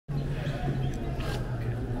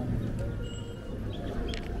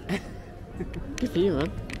for you,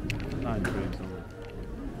 man. 9 frames only.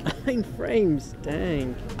 9 frames,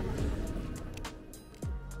 dang.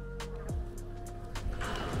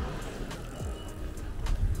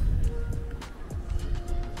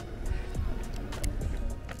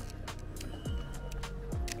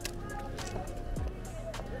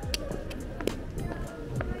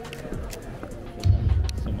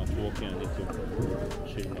 So much walking I need to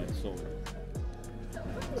chill my soul.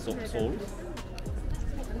 Souls?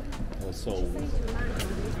 Or souls?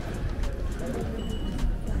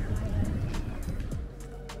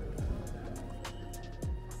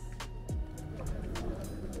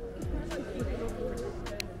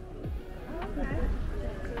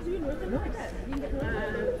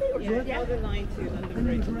 Yeah, I'll go line to London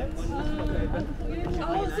Bridge and then one.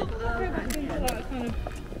 Oh, so go back into that kind of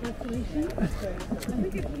resolution. I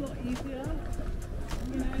think it's a lot easier.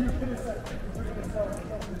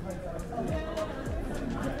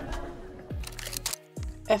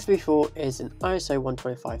 FP4 is an ISO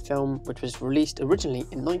 125 film which was released originally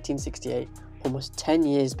in 1968, almost 10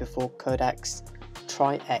 years before Kodak's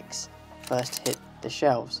Tri-X first hit the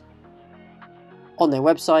shelves. On their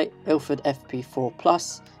website, Ilford FP4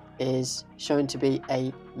 Plus is shown to be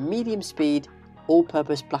a medium speed,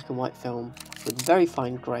 all-purpose black and white film with very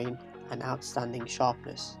fine grain and outstanding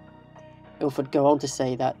sharpness. Ilford go on to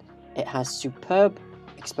say that it has superb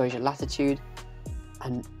exposure latitude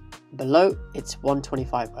and below it's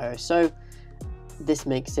 125 ISO. This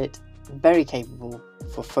makes it very capable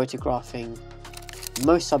for photographing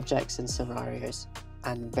most subjects and scenarios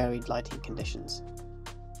and varied lighting conditions.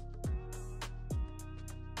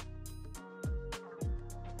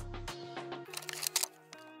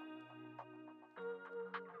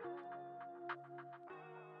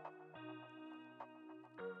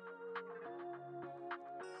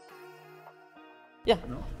 Yeah,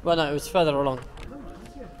 No? well no, it was further along.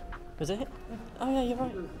 Was it? Oh yeah, you're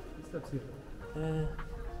right.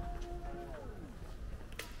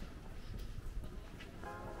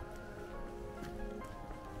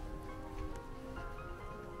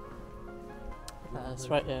 That's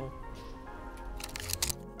right, yeah.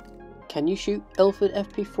 Can you shoot Ilford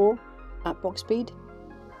FP4 at box speed?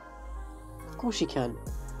 Of course you can.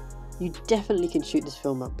 You definitely can shoot this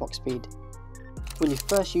film at box speed. When you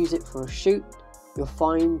first use it for a shoot, you'll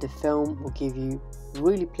find the film will give you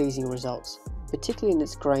really pleasing results, particularly in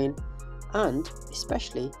its grain and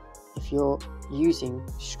especially if you're using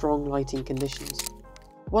strong lighting conditions.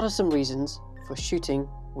 What are some reasons for shooting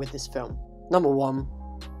with this film? Number one,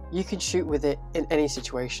 you can shoot with it in any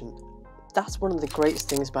situation. That's one of the greatest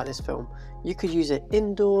things about this film. You could use it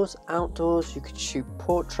indoors, outdoors, you could shoot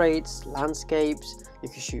portraits, landscapes, you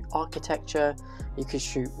could shoot architecture, you could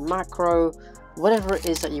shoot macro, whatever it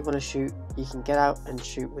is that you want to shoot, you can get out and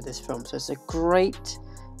shoot with this film. So it's a great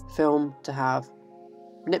film to have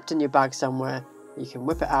nipped in your bag somewhere. You can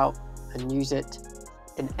whip it out and use it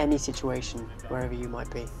in any situation, wherever you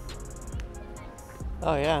might be.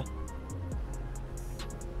 Oh yeah.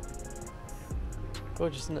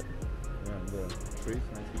 Gorgeous, isn't it? Yeah, and the trees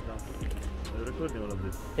nicely down. They're recording all of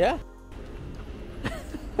this. Yeah.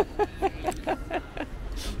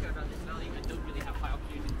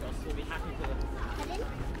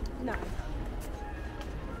 No.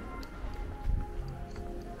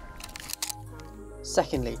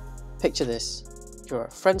 Secondly, picture this. You're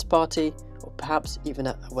at a friend's party or perhaps even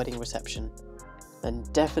at a wedding reception. Then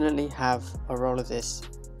definitely have a roll of this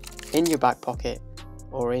in your back pocket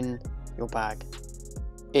or in your bag.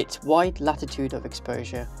 Its wide latitude of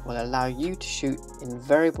exposure will allow you to shoot in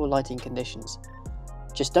variable lighting conditions.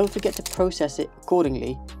 Just don't forget to process it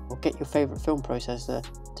accordingly or get your favourite film processor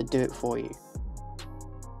to do it for you.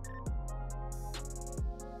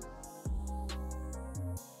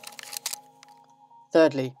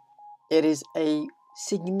 Thirdly, it is a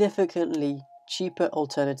significantly cheaper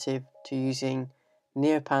alternative to using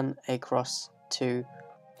Neopan Acros 2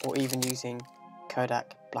 or even using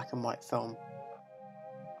Kodak black and white film.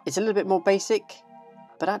 It's a little bit more basic,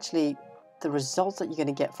 but actually the results that you're going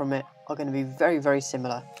to get from it are going to be very, very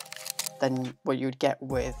similar than what you would get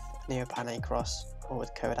with Neopan Acros or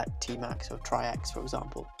with Kodak T-Max or Tri-X, for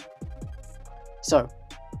example. So,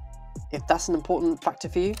 if that's an important factor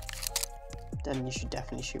for you, then you should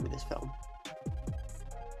definitely shoot with this film.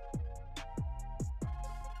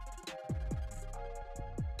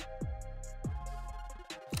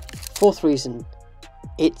 Fourth reason,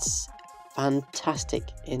 it's fantastic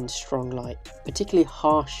in strong light, particularly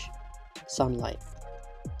harsh sunlight.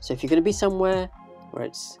 So if you're going to be somewhere where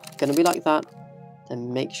it's going to be like that,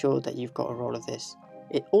 then make sure that you've got a roll of this.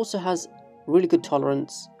 It also has really good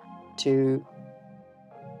tolerance to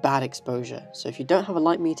bad exposure. So if you don't have a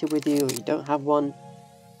light meter with you, or you don't have one,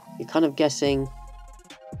 you're kind of guessing,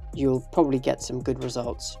 you'll probably get some good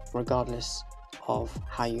results regardless of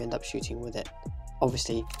how you end up shooting with it,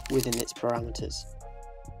 obviously within its parameters.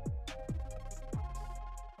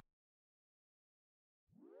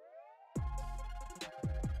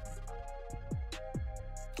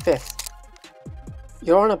 Fifth,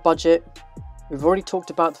 you're on a budget. We've already talked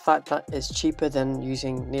about the fact that it's cheaper than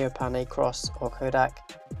using Neopan A-Cross or Kodak,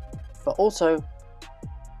 but also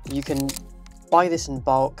you can buy this in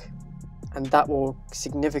bulk, and that will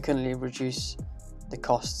significantly reduce the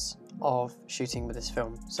costs of shooting with this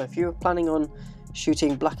film. So if you're planning on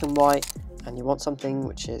shooting black and white and you want something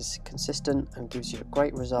which is consistent and gives you a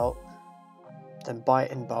great result, then buy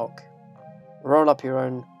it in bulk, roll up your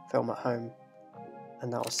own film at home,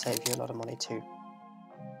 and that will save you a lot of money too.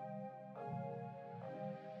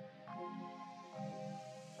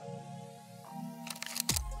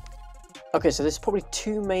 Okay, so there's probably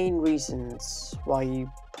two main reasons why you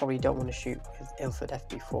probably don't want to shoot with Ilford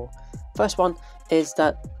FP4. First one is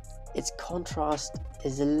that its contrast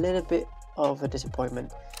is a little bit of a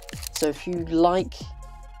disappointment. So if you like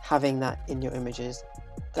having that in your images,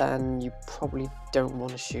 then you probably don't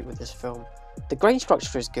want to shoot with this film. The grain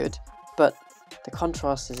structure is good, but the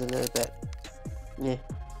contrast is a little bit yeah.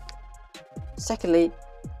 Secondly,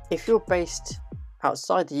 if you're based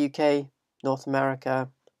outside the UK, North America,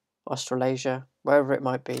 Australasia, wherever it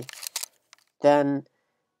might be, then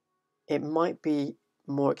it might be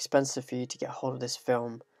more expensive for you to get hold of this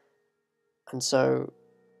film, and so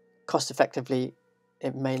cost effectively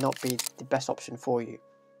it may not be the best option for you.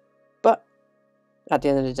 But at the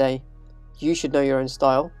end of the day, you should know your own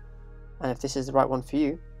style, and if this is the right one for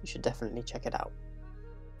you, you should definitely check it out.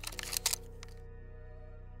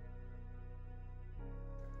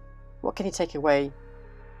 What can you take away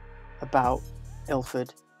about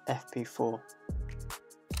Ilford FP4?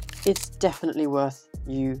 It's definitely worth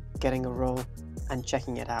you getting a roll and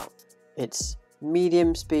checking it out. Its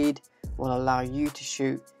medium speed will allow you to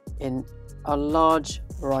shoot in a large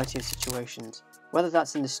variety of situations, whether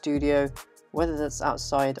that's in the studio, whether that's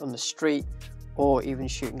outside on the street, or even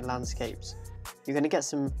shooting landscapes. You're going to get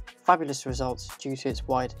some fabulous results due to its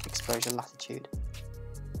wide exposure latitude.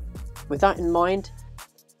 With that in mind,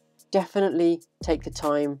 definitely take the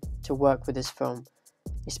time to work with this film,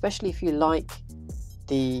 especially if you like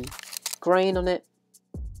the grain on it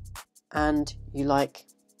and you like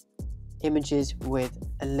images with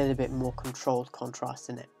a little bit more controlled contrast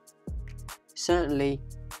in it. Certainly,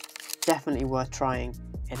 definitely worth trying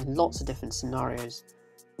in lots of different scenarios.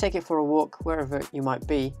 Take it for a walk wherever you might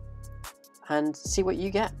be and see what you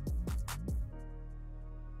get.